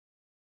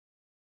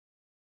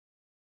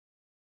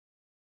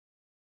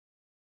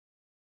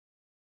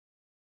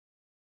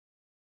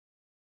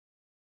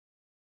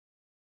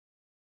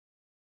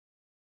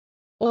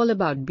all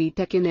about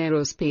B.Tech in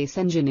aerospace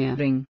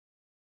engineering.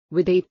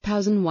 With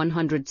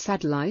 8,100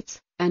 satellites,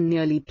 and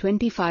nearly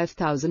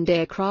 25,000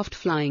 aircraft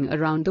flying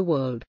around the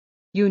world,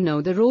 you know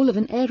the role of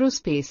an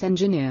aerospace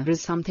engineer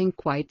is something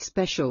quite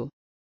special.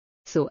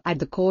 So at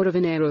the core of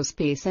an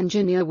aerospace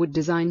engineer would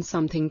design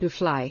something to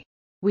fly.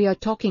 We are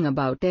talking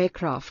about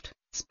aircraft,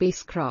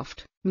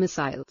 spacecraft,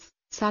 missiles,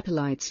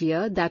 satellites,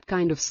 here, that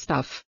kind of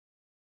stuff.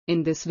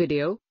 In this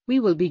video, we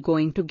will be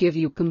going to give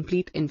you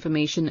complete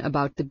information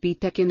about the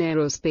B.Tech in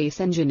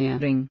aerospace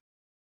engineering.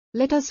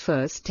 Let us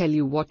first tell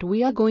you what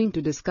we are going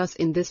to discuss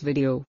in this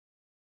video.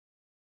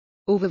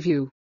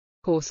 Overview.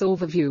 Course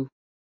overview.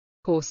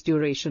 Course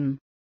duration.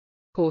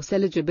 Course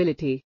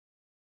eligibility.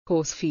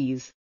 Course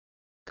fees.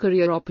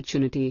 Career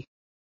opportunity.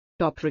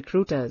 Top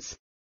recruiters.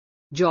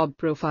 Job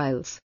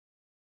profiles.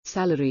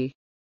 Salary.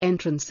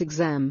 Entrance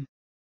exam.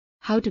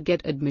 How to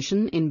get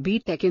admission in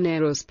B.Tech in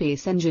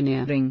aerospace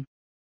engineering.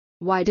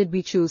 Why did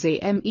we choose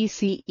AME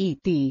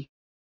CET?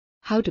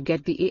 How to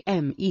get the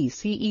AME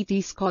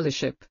CET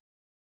scholarship.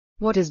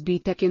 What is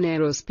B.Tech in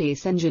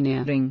aerospace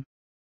engineering?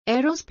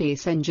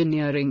 Aerospace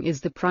engineering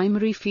is the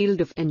primary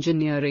field of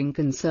engineering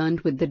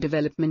concerned with the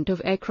development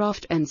of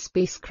aircraft and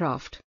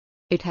spacecraft.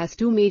 It has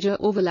two major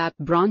overlap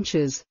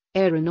branches,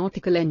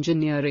 aeronautical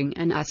engineering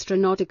and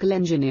astronautical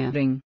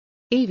engineering.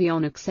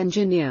 Avionics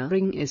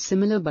engineering is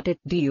similar, but it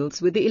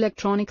deals with the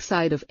electronic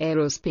side of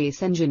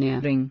aerospace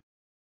engineering.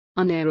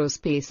 An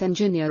aerospace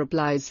engineer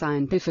applies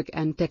scientific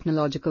and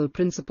technological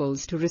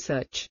principles to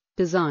research,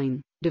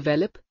 design,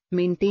 develop,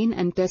 maintain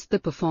and test the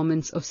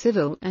performance of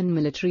civil and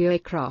military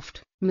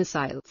aircraft,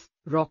 missiles,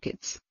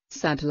 rockets,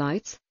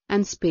 satellites,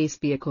 and space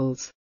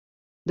vehicles.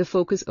 The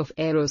focus of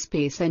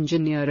aerospace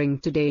engineering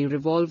today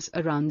revolves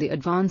around the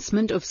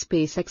advancement of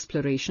space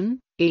exploration,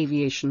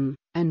 aviation,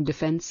 and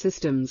defense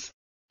systems.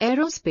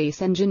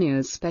 Aerospace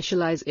engineers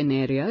specialize in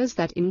areas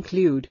that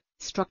include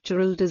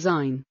structural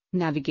design,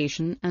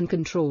 navigation and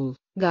control,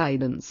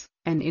 guidance,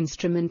 and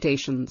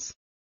instrumentations.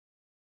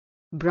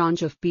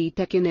 Branch of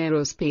B.Tech in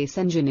aerospace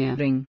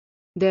engineering.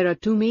 There are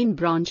two main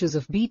branches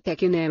of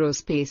B.Tech in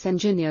aerospace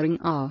engineering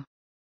are: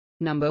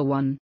 Number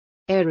 1.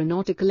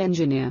 Aeronautical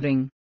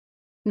Engineering.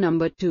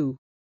 Number 2.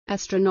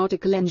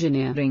 Astronautical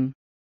Engineering.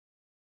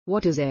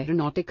 What is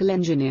aeronautical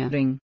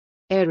engineering?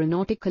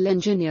 Aeronautical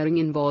engineering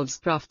involves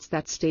crafts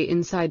that stay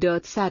inside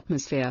Earth's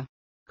atmosphere.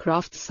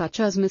 Crafts such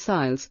as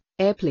missiles,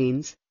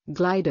 airplanes,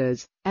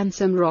 gliders, and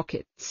some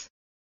rockets.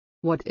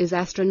 What is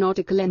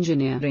astronautical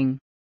engineering?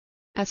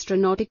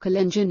 Astronautical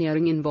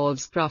engineering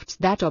involves crafts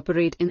that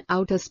operate in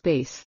outer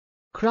space.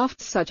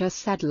 Crafts such as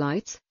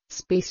satellites,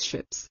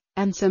 spaceships,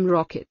 and some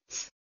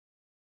rockets.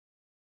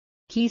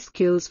 Key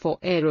skills for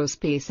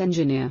aerospace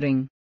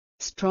engineering.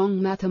 Strong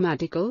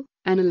mathematical,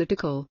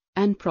 analytical,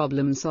 and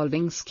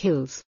problem-solving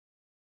skills.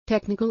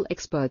 Technical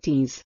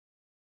expertise.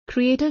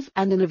 Creative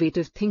and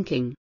innovative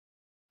thinking.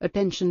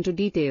 Attention to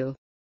detail.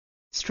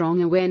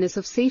 Strong awareness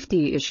of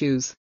safety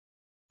issues.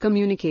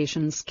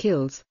 Communication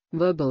skills,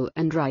 verbal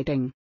and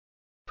writing.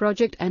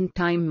 Project and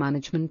time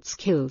management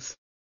skills.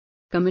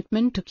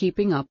 Commitment to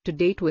keeping up to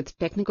date with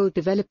technical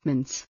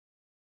developments.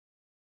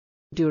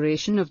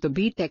 Duration of the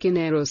B.Tech in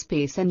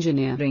aerospace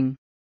engineering.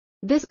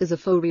 This is a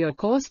 4-year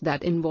course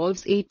that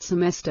involves 8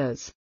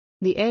 semesters.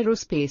 The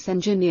aerospace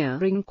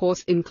engineering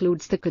course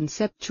includes the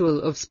conceptual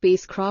of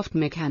spacecraft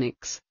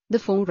mechanics. The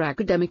 4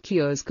 academic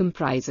years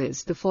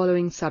comprises the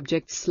following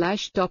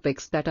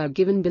subjects/topics that are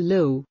given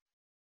below.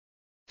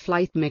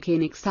 Flight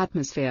mechanics,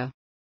 atmosphere.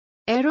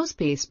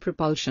 Aerospace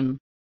propulsion.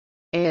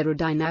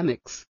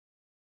 Aerodynamics.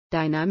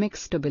 Dynamic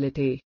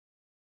stability.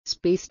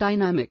 Space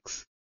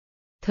dynamics.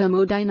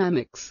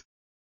 Thermodynamics.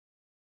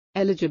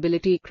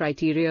 Eligibility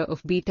criteria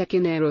of B.Tech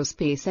in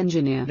aerospace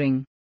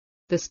engineering.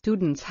 The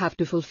students have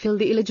to fulfill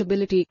the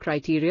eligibility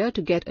criteria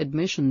to get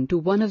admission to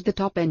one of the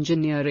top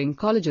engineering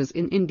colleges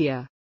in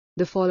India.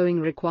 The following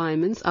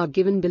requirements are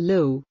given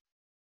below.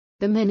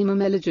 The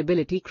minimum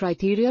eligibility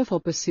criteria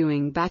for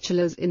pursuing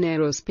Bachelor's in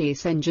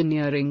Aerospace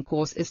Engineering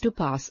course is to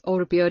pass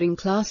or appear in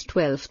class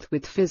 12th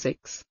with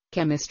physics,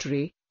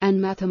 chemistry, and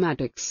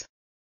mathematics.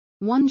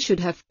 One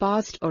should have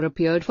passed or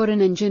appeared for an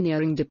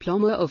engineering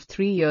diploma of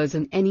 3 years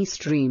in any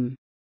stream.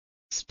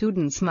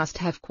 Students must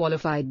have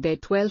qualified their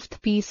 12th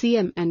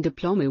PCM and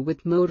diploma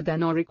with more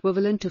than or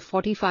equivalent to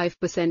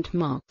 45%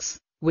 marks,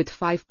 with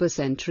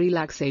 5%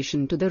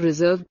 relaxation to the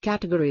reserved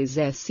categories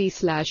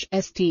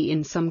SC/ST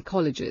in some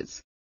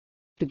colleges.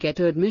 To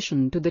get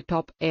admission to the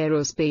top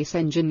aerospace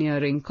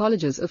engineering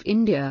colleges of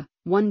India,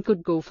 one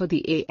could go for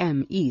the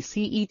AME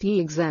CET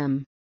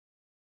exam.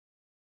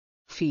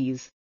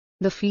 Fees.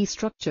 The fee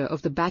structure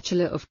of the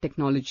Bachelor of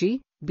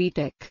Technology,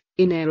 B.Tech,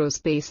 in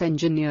aerospace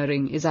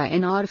engineering is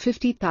INR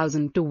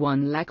 50,000 to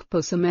 1 lakh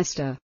per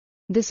semester.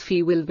 This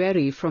fee will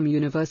vary from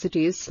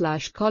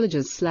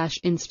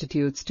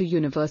universities/colleges/institutes to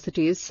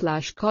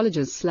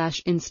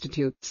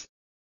universities/colleges/institutes.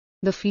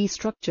 The fee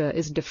structure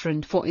is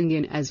different for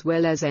Indian as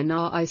well as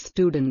NRI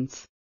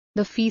students.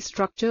 The fee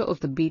structure of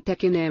the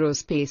B.Tech in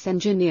aerospace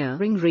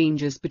engineering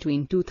ranges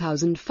between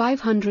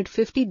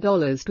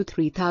 $2,550 to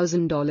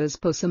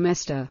 $3,000 per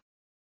semester.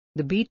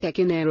 The B.Tech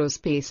in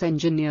Aerospace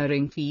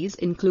Engineering fees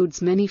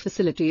includes many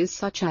facilities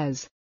such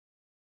as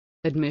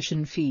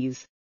admission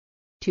fees,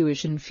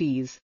 tuition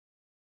fees,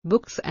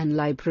 books and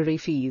library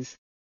fees,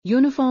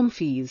 uniform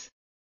fees,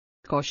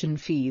 caution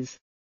fees,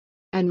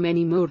 and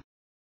many more.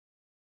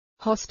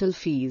 Hostel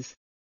fees.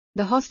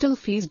 The hostel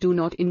fees do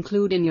not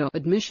include in your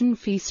admission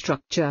fee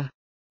structure,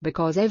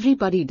 because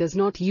everybody does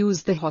not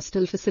use the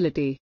hostel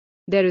facility.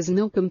 There is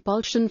no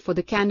compulsion for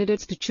the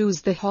candidates to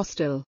choose the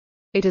hostel.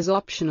 It is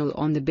optional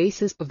on the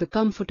basis of the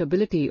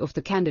comfortability of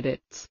the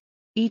candidates.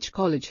 Each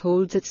college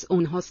holds its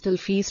own hostel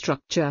fee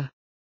structure.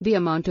 The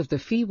amount of the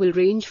fee will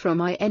range from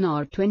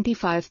INR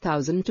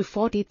 25,000 to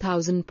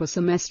 40,000 per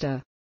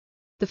semester.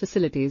 The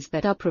facilities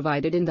that are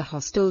provided in the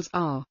hostels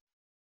are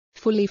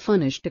fully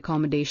furnished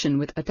accommodation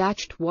with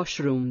attached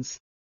washrooms,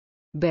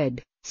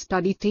 bed,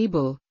 study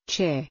table,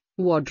 chair,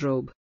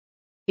 wardrobe,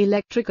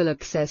 electrical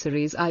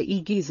accessories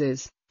i.e.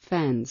 geysers,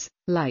 fans,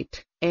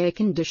 light, air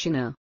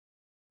conditioner,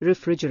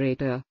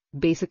 refrigerator,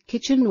 basic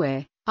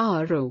kitchenware,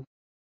 RO,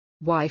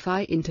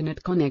 Wi-Fi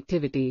internet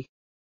connectivity,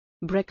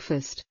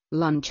 breakfast,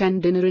 lunch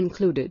and dinner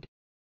included,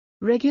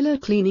 regular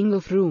cleaning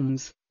of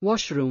rooms,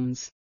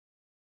 washrooms.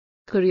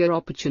 Career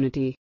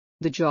opportunity.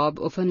 The job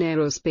of an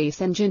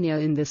aerospace engineer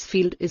in this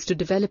field is to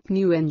develop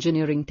new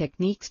engineering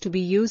techniques to be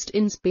used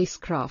in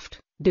spacecraft,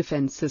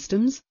 defense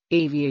systems,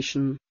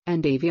 aviation,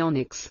 and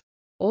avionics.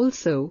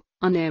 Also,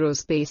 an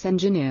aerospace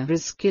engineer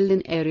is skilled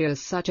in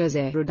areas such as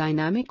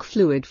aerodynamic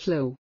fluid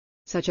flow,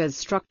 such as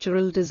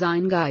structural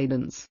design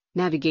guidance,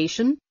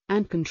 navigation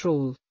and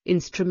control,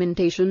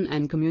 instrumentation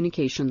and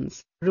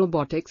communications,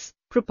 robotics,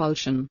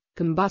 propulsion,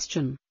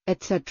 combustion,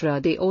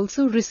 etc. They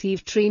also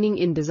receive training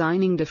in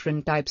designing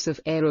different types of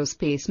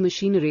aerospace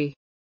machinery.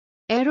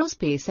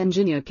 Aerospace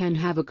engineer can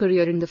have a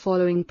career in the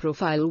following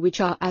profile,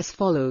 which are as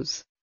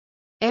follows: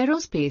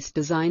 aerospace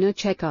designer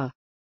checker,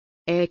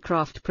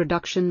 aircraft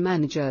production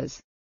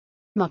managers,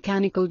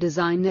 mechanical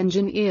design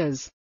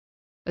engineers,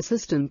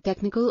 assistant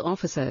technical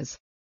officers,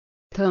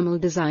 thermal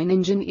design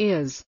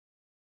engineers.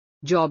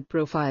 Job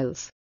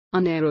profiles.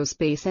 An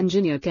aerospace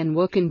engineer can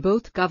work in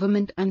both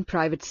government and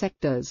private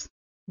sectors.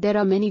 There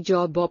are many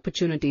job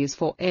opportunities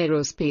for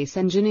aerospace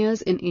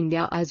engineers in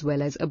India as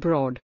well as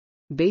abroad.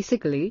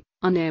 Basically,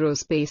 an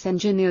aerospace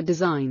engineer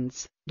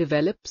designs,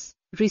 develops,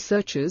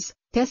 researches,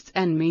 tests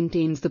and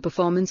maintains the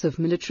performance of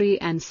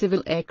military and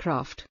civil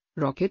aircraft,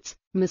 rockets,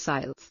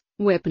 missiles,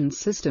 weapons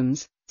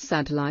systems,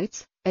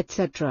 satellites,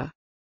 etc.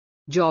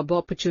 Job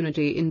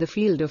opportunity in the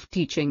field of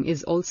teaching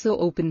is also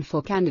open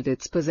for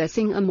candidates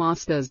possessing a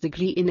master's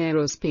degree in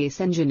aerospace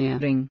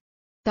engineering.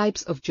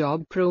 Types of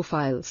job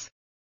profiles: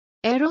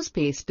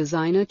 aerospace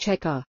designer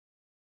checker,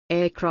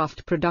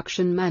 aircraft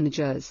production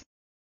managers,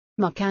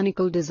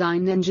 mechanical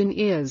design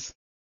engineers,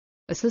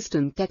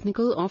 assistant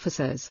technical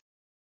officers,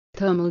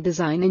 thermal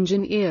design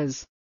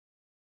engineers.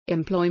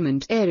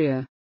 Employment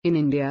area. In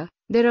India,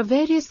 there are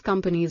various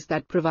companies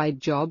that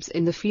provide jobs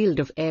in the field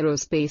of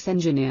aerospace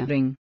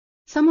engineering.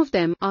 Some of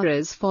them are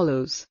as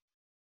follows: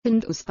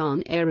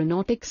 Hindustan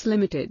Aeronautics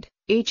Limited,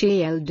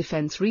 HAL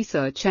Defence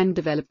Research and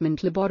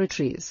Development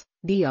Laboratories,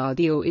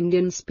 DRDO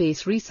Indian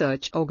Space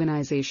Research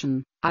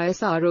Organisation,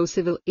 ISRO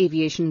Civil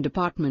Aviation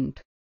Department.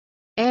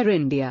 Air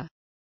India,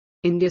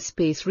 India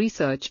Space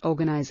Research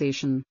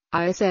Organisation,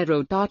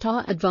 ISRO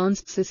Tata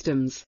Advanced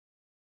Systems.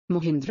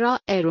 Mahindra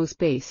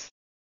Aerospace,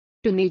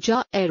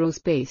 Taneja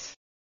Aerospace,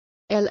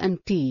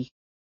 L&T,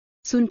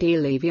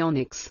 Suntail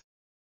Avionics,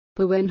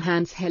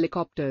 Pawanhans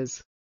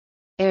Helicopters.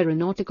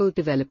 Aeronautical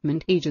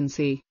Development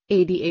Agency,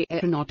 ADA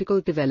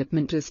Aeronautical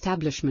Development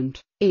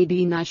Establishment, AD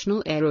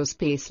National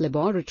Aerospace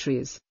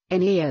Laboratories,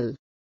 NAL.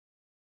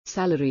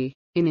 Salary.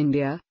 In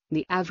India,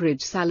 the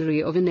average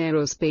salary of an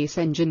aerospace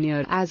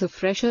engineer as a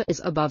fresher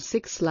is above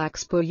 6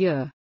 lakhs per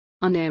year.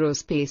 An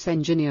aerospace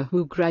engineer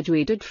who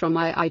graduated from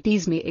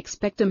IITs may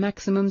expect a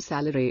maximum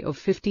salary of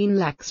 15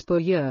 lakhs per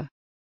year.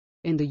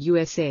 In the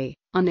USA,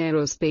 an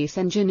aerospace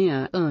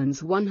engineer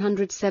earns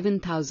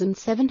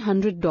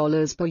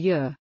 $107,700 per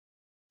year.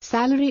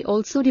 Salary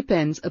also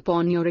depends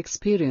upon your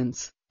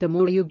experience. The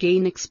more you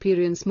gain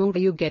experience, more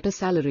you get a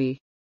salary.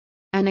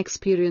 An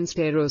experienced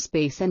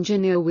aerospace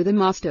engineer with a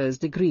master's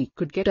degree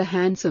could get a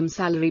handsome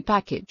salary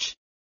package.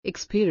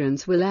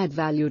 Experience will add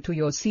value to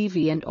your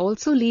CV and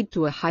also lead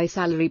to a high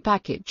salary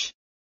package.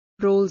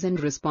 Roles and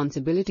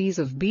responsibilities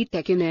of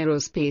B.Tech in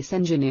aerospace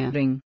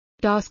engineering.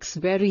 Tasks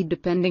vary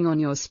depending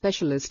on your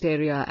specialist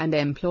area and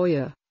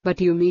employer,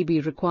 but you may be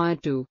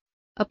required to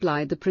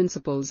apply the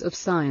principles of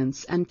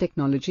science and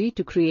technology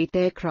to create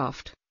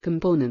aircraft,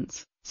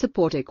 components,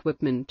 support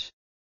equipment,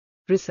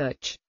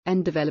 research,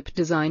 and develop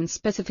design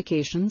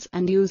specifications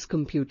and use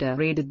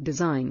computer-aided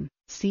design,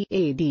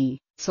 CAD,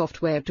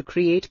 software to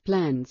create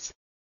plans.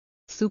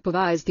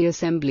 Supervise the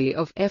assembly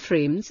of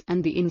airframes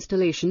and the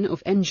installation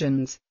of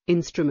engines,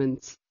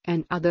 instruments,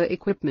 and other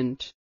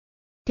equipment.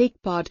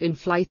 Take part in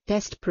flight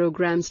test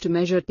programs to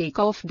measure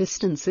takeoff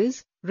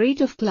distances,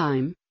 rate of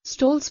climb,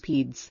 stall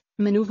speeds,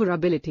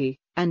 maneuverability,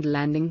 and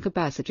landing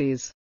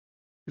capacities.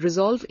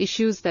 Resolve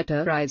issues that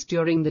arise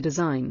during the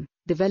design,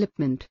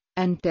 development,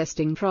 and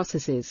testing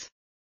processes.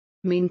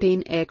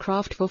 Maintain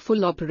aircraft for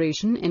full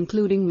operation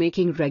including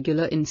making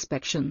regular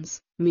inspections,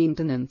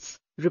 maintenance,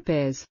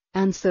 repairs,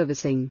 and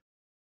servicing.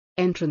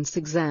 Entrance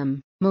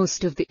exam.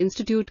 Most of the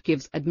institute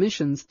gives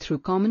admissions through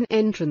Common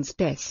Entrance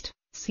Test,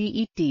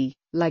 CET,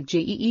 like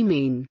JEE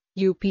Main,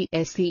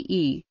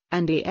 UPSCE,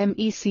 and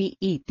AME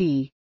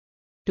CET.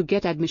 To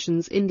get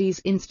admissions in these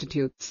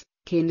institutes,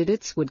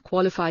 candidates would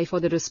qualify for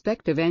the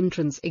respective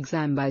entrance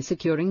exam by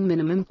securing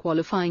minimum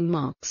qualifying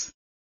marks.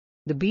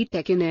 The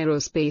B.Tech in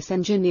Aerospace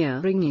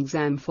Engineering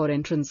exam for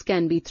entrance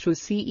can be through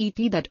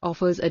CET that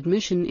offers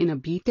admission in a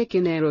B.Tech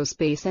in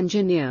Aerospace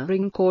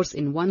Engineering course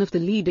in one of the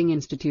leading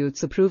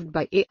institutes approved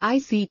by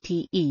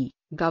AICTE,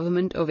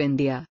 Government of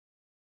India.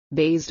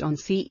 Based on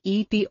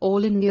CET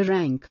All India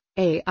Rank,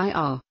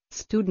 AIR,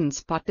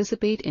 students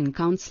participate in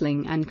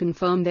counselling and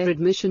confirm their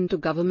admission to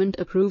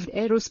government-approved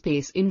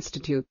aerospace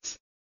institutes.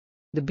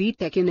 The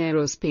B.Tech in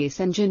Aerospace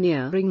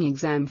Engineering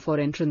exam for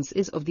entrance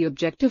is of the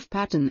objective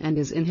pattern and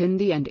is in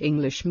Hindi and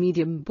English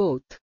medium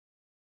both.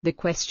 The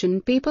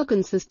question paper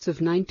consists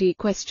of 90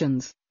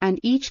 questions, and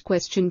each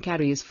question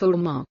carries 4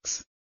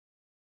 marks.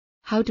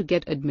 How to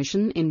get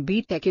admission in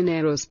B.Tech in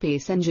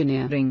Aerospace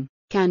Engineering?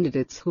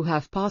 Candidates who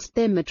have passed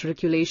their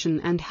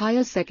matriculation and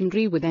higher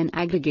secondary with an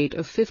aggregate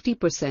of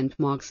 50%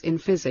 marks in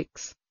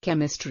physics,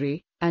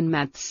 chemistry, and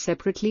maths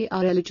separately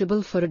are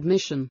eligible for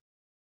admission.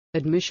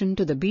 Admission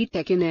to the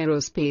B.Tech in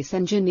Aerospace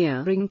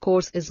Engineering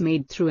course is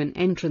made through an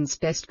entrance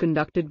test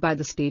conducted by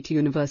the state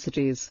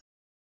universities.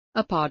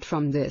 Apart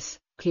from this,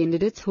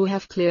 candidates who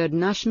have cleared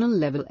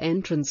national-level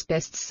entrance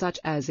tests such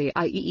as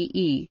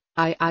AIEEE,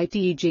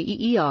 IIT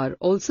JEE are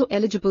also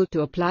eligible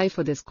to apply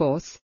for this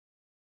course.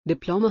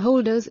 Diploma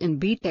holders in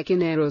B.Tech in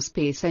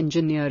Aerospace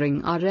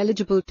Engineering are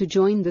eligible to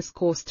join this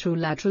course through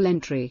lateral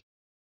entry.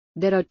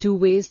 There are 2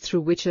 ways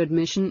through which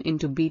admission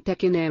into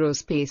B.Tech in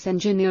Aerospace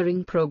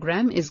Engineering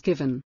program is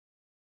given.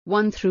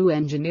 One through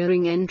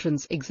engineering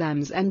entrance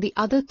exams and the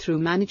other through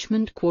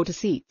management quota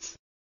seats.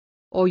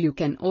 Or you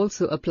can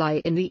also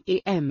apply in the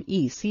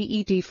AME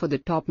CET for the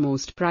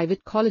topmost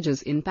private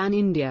colleges in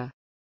Pan-India.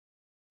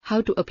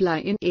 How to apply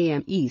in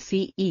AME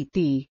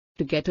CET?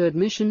 To get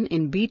admission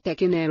in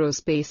B.Tech in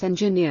Aerospace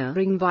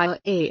Engineering via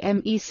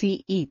AME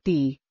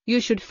CET, you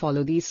should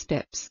follow these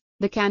steps.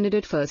 The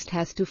candidate first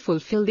has to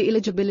fulfill the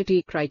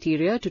eligibility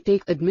criteria to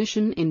take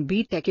admission in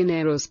B.Tech in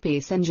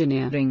Aerospace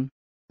Engineering.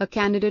 A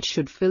candidate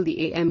should fill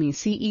the AME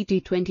CET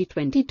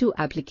 2022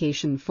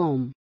 application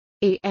form.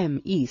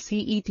 AME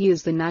CET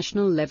is the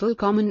national level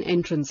common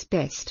entrance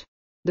test.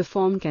 The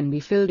form can be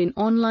filled in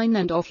online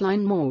and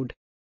offline mode.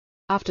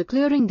 After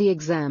clearing the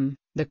exam,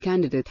 the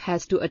candidate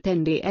has to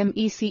attend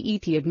AME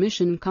CET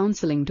admission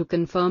counseling to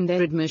confirm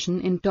their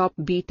admission in top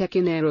B.Tech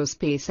in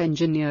Aerospace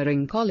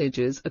Engineering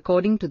colleges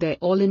according to their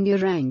All India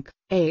rank,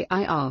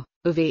 AIR,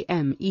 of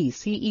AME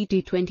CET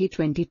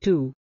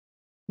 2022.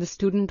 The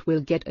student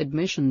will get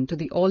admission to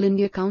the All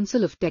India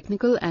Council of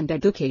Technical and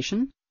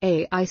Education,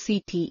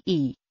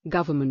 AICTE,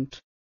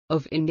 Government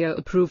of India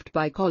approved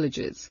by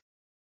colleges.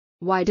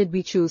 Why did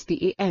we choose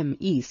the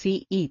AME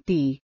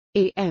CET?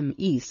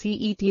 AME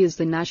CET is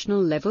the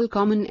national level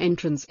common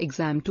entrance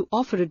exam to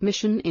offer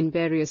admission in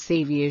various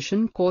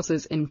aviation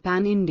courses in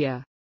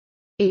Pan-India.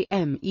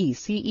 AME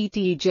CET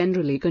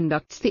generally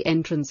conducts the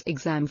entrance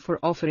exam for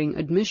offering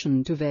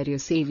admission to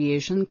various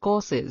aviation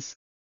courses.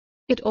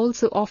 It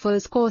also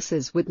offers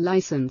courses with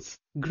license,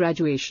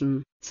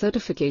 graduation,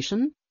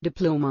 certification,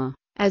 diploma,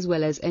 as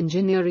well as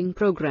engineering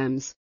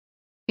programs.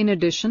 In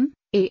addition,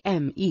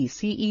 AME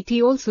CET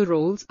also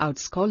rolls out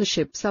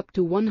scholarships up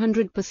to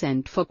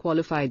 100% for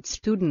qualified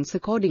students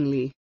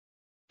accordingly.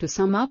 To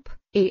sum up,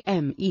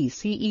 AME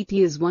CET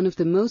is one of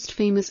the most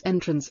famous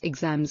entrance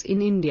exams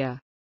in India.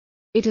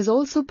 It is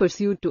also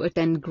pursued to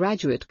attend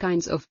graduate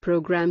kinds of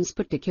programs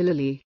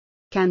particularly.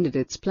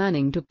 Candidates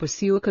planning to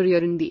pursue a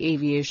career in the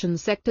aviation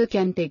sector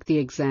can take the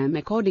exam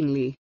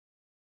accordingly.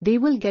 They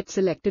will get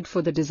selected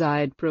for the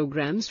desired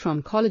programs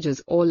from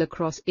colleges all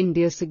across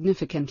India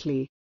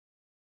significantly.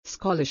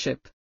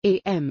 Scholarship.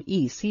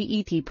 AME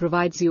CET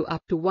provides you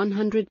up to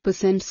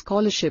 100%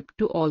 scholarship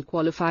to all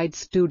qualified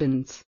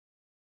students.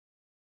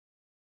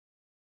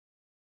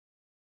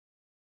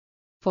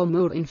 For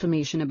more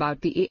information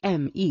about the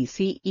AME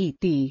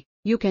CET,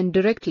 you can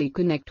directly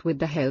connect with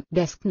the help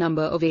desk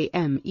number of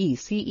AME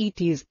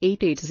CET's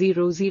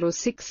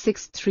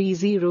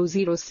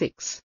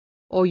 8800663006,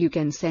 or you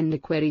can send a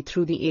query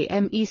through the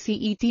AME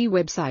CET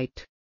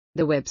website.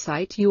 The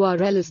website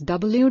URL is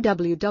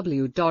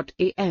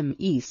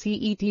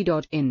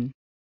www.amecet.in.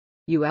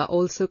 You are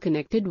also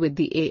connected with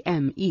the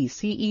AME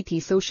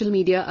CET social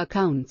media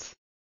accounts: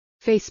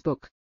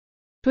 Facebook,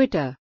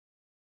 Twitter,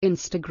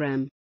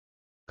 Instagram.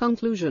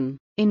 Conclusion.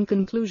 In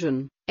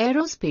conclusion,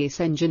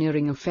 aerospace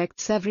engineering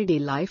affects everyday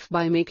life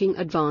by making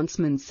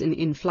advancements in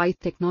in-flight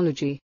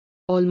technology.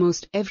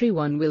 Almost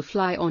everyone will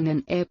fly on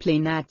an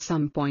airplane at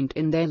some point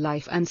in their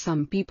life, and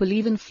some people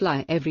even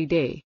fly every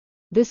day.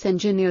 This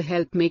engineer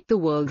helped make the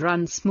world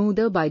run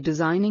smoother by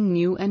designing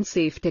new and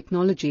safe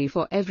technology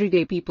for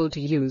everyday people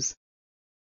to use.